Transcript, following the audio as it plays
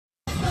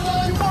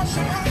Good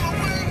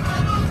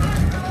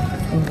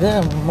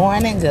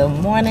morning,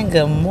 good morning,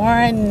 good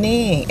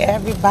morning,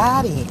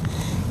 everybody.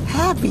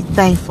 Happy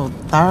Thankful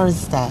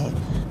Thursday.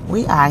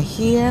 We are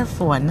here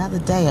for another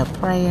day of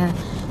prayer.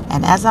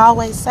 And as I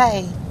always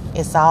say,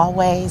 it's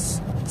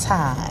always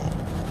time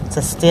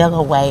to steal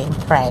away and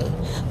pray.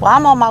 Well,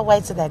 I'm on my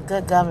way to that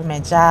good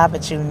government job,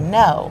 but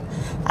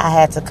I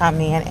had to come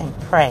in and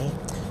pray.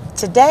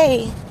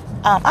 Today,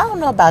 I don't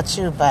know about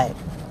you, but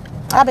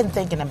I've been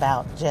thinking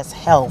about just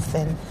health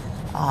and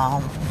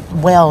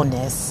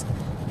wellness.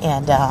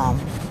 And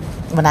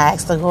when I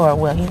asked the Lord,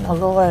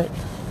 Lord,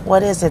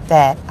 what is it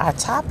that our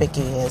topic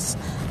is?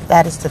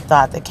 That is the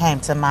thought that came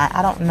to mind.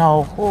 I don't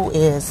know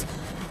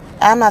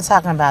I'm not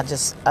talking about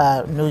just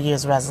New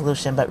Year's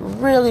resolution, but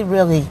really,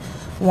 really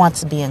want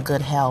to be in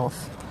good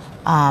health.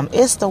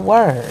 It's the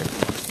word.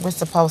 We're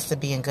supposed to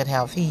be in good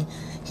health. He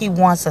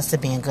wants us to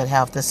be in good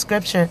health. The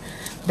scripture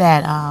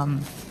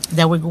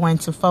that we're going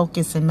to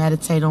focus and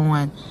meditate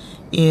on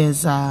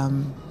is,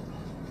 amen.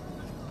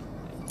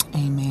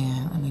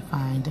 Let me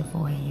find it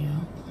for you.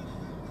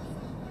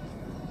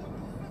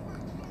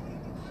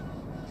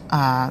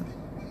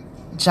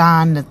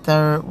 John the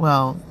third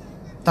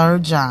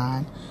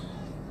John,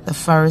 the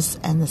first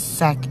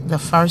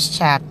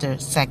chapter,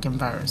 second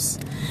verse.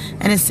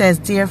 And it says,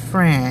 "Dear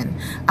friend,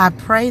 I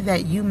pray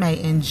that you may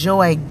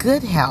enjoy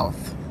good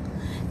health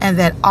and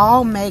that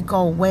all may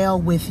go well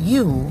with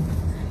you,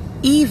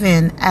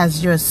 even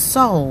as your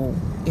soul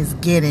is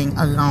getting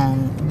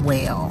along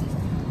well."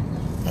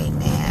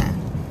 Amen.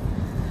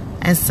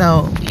 And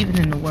so, even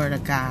in the Word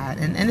of God,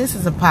 and this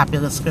is a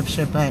popular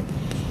scripture, but,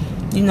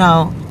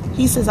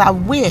 he says, I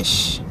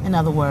wish, in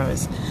other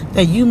words,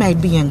 that you may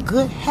be in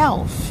good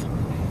health,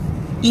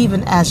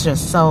 even as your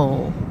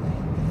soul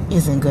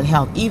is in good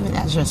health, even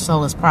as your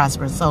soul is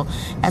prosperous. So,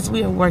 as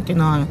we are working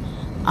on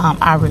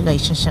our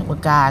relationship with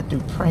God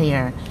through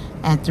prayer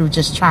and through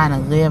just trying to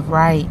live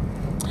right,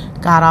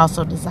 God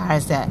also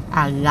desires that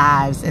our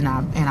lives and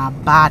our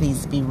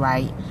bodies be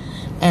right.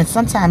 And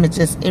sometimes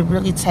it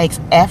really takes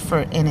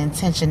effort and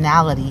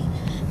intentionality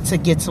to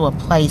get to a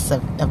place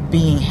of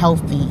being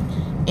healthy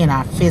in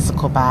our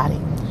physical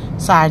body.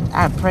 So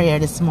our prayer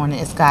this morning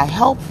is, God,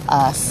 help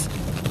us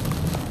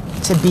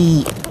to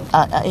be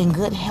in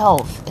good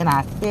health in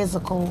our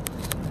physical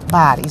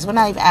bodies. We're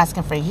not even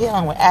asking for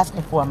healing. We're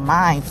asking for a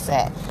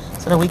mindset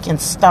so that we can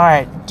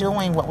start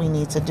doing what we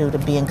need to do to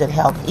be in good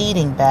health,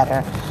 eating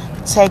better,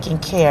 taking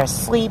care,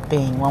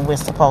 sleeping when we're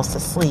supposed to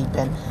sleep,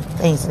 and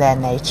things of that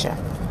nature.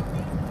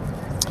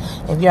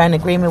 If you're in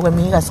agreement with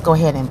me, let's go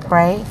ahead and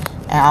pray.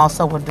 And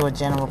also we'll do a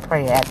general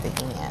prayer at the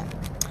end.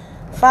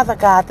 Father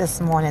God,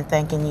 this morning,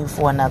 thanking you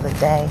for another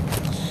day.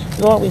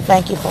 Lord, we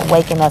thank you for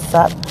waking us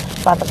up.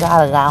 Father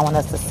God, allowing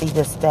us to see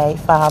this day,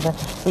 Father.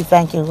 We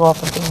thank you, Lord,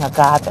 for being a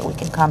God that we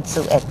can come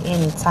to at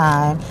any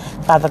time.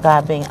 Father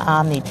God, being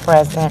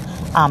omnipresent,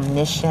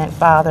 omniscient.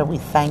 Father, we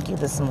thank you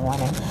this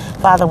morning.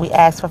 Father, we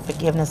ask for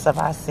forgiveness of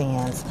our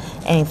sins.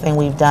 Anything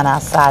we've done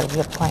outside of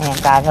your plan,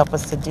 God, help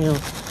us to do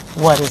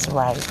what is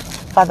right.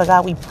 Father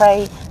God, we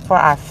pray for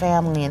our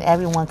family and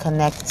everyone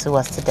connected to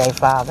us today,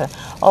 Father.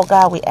 Oh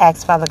God, we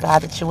ask, Father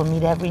God, that you will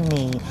meet every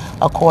need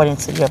according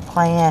to your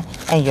plan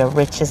and your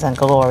riches and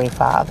glory,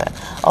 Father.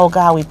 Oh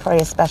God, we pray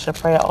a special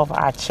prayer over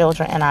our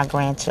children and our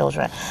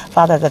grandchildren,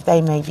 Father, that they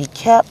may be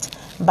kept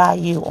by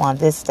you on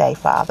this day,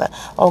 Father.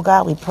 Oh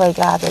God, we pray,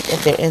 God, that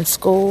if they're in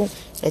school,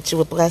 that you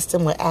would bless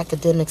them with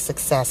academic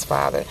success,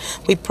 Father.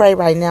 We pray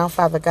right now,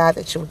 Father God,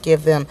 that you would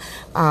give them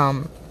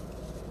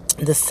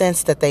the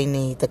sense that they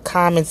need, the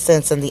common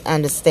sense and the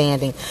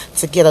understanding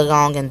to get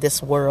along in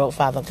this world,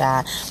 Father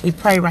God. We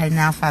pray right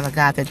now, Father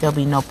God, that there'll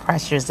be no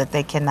pressures that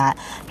they cannot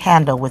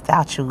handle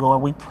without you,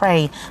 Lord. We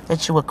pray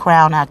that you would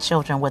crown our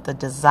children with a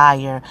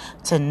desire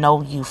to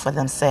know you for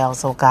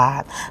themselves, oh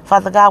God.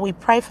 Father God, we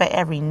pray for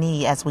every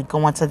need as we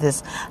go into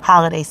this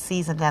holiday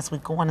season, as we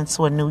go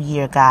into a new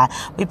year, God.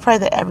 We pray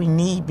that every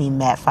need be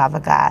met, Father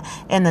God,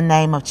 in the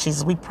name of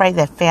Jesus. We pray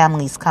that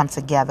families come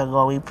together,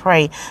 Lord. We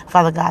pray,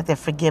 Father God, that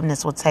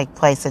forgiveness will take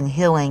place and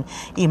healing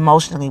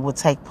emotionally will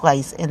take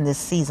place in this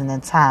season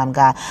and time,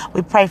 God.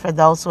 We pray for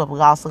those who have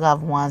lost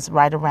loved ones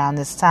right around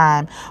this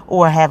time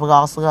or have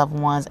lost loved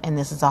ones and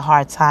this is a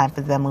hard time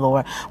for them,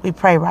 Lord. We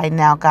pray right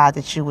now, God,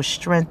 that you would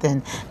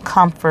strengthen,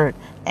 comfort,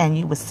 and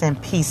you would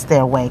send peace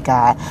their way,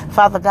 God.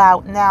 Father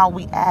God, now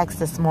we ask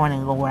this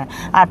morning, Lord,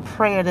 our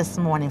prayer this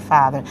morning,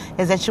 Father,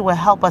 is that you will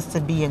help us to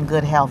be in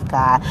good health,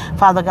 God.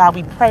 Father God,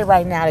 we pray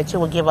right now that you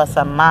will give us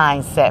a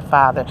mindset,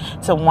 Father,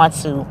 to want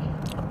to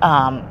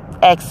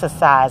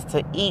exercise,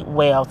 to eat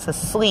well, to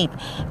sleep,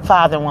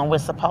 Father, when we're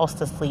supposed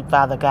to sleep,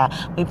 Father God.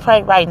 We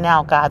pray right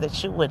now, God,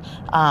 that you would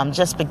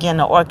just begin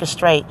to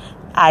orchestrate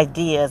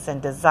ideas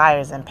and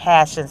desires and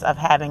passions of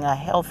having a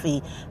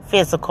healthy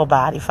physical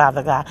body,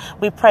 Father God.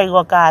 We pray,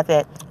 Lord God,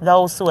 that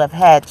those who have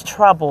had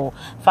trouble,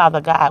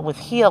 Father God, with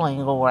healing,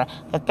 Lord,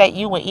 that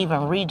you would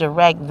even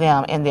redirect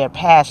them in their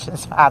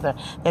passions, Father,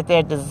 that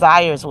their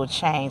desires will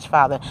change,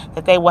 Father,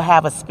 that they will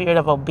have a spirit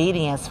of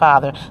obedience,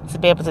 Father, to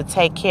be able to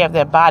take care of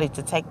their body,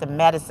 to take the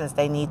medicines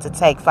they need to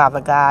take, Father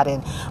God,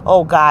 and,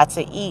 oh God,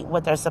 to eat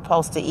what they're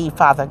supposed to eat,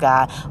 Father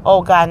God.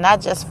 Oh God,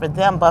 not just for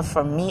them, but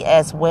for me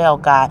as well,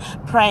 God.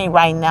 Praying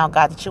right now,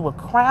 God, that you would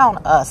crown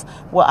us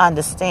with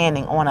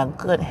understanding on a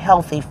good,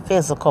 healthy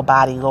physical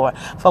body, Lord.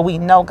 For we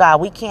know,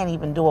 God, we can't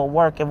even do a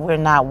work if we're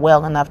not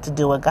well enough to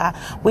do it, God.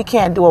 We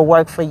can't do a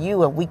work for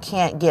you if we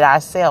can't get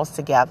ourselves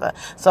together.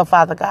 So,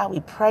 Father God, we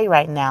pray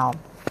right now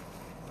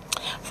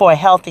for a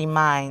healthy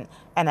mind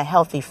and a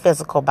healthy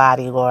physical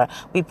body, Lord.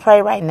 We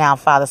pray right now,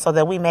 Father, so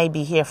that we may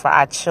be here for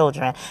our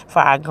children, for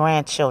our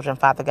grandchildren,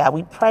 Father God.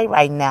 We pray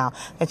right now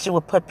that you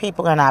would put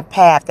people in our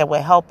path that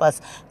will help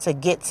us to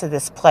get to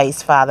this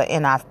place, Father,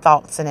 in our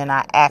thoughts and in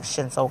our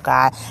actions, oh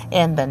God,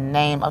 in the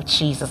name of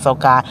Jesus, oh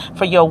God.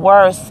 For your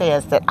word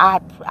says that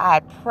I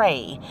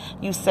pray,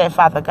 you said,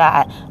 Father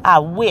God, I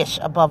wish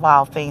above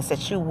all things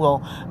that you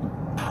will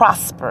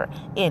prosper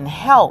in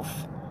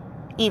health,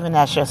 even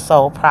as your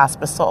soul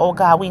prospers. So, oh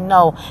God, we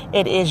know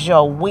it is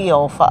your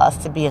will for us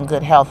to be in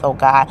good health, oh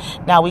God.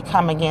 Now we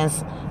come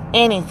against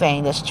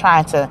anything that's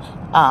trying to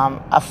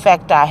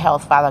affect our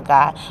health, Father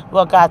God.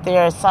 Lord God,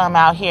 there are some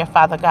out here,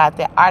 Father God,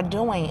 that are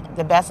doing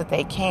the best that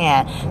they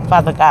can,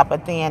 Father God,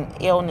 but then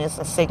illness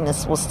and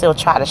sickness will still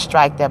try to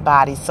strike their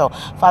bodies. So,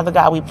 Father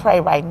God, we pray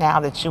right now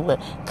that you would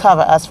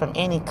cover us from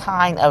any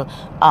kind of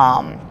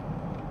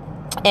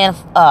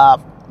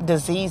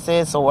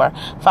diseases, or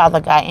Father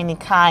God, any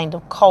kind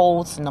of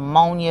colds,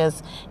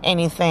 pneumonias,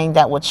 anything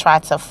that would try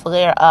to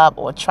flare up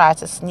or try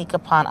to sneak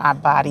upon our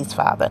bodies,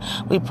 Father.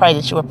 We pray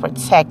that you would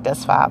protect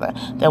us, Father,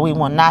 that we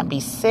will not be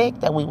sick,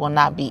 that we will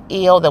not be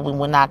ill, that we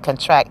will not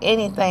contract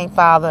anything,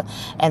 Father,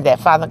 and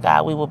that, Father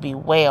God, we will be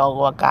well,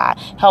 Lord God.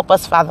 Help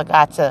us, Father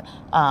God, to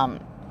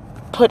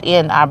put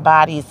in our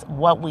bodies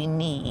what we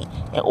need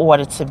in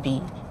order to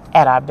be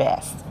at our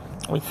best.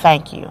 We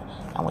thank you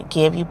and we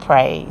give you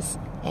praise.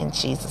 In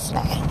Jesus'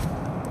 name,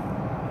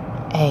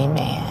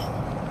 amen.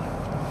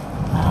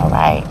 All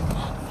right.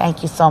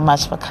 Thank you so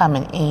much for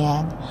coming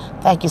in.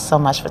 Thank you so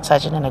much for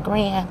touching and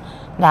agreeing.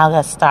 Now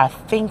let's start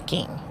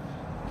thinking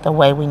the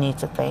way we need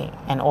to think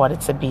in order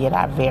to be at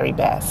our very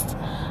best.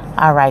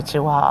 All right,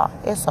 you all.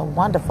 It's a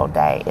wonderful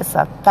day. It's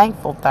a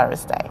thankful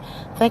Thursday.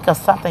 Think of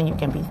something you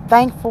can be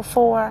thankful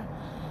for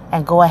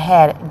and go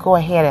ahead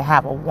and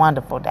have a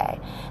wonderful day.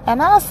 And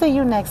I'll see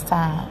you next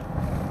time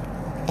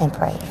in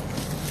prayer.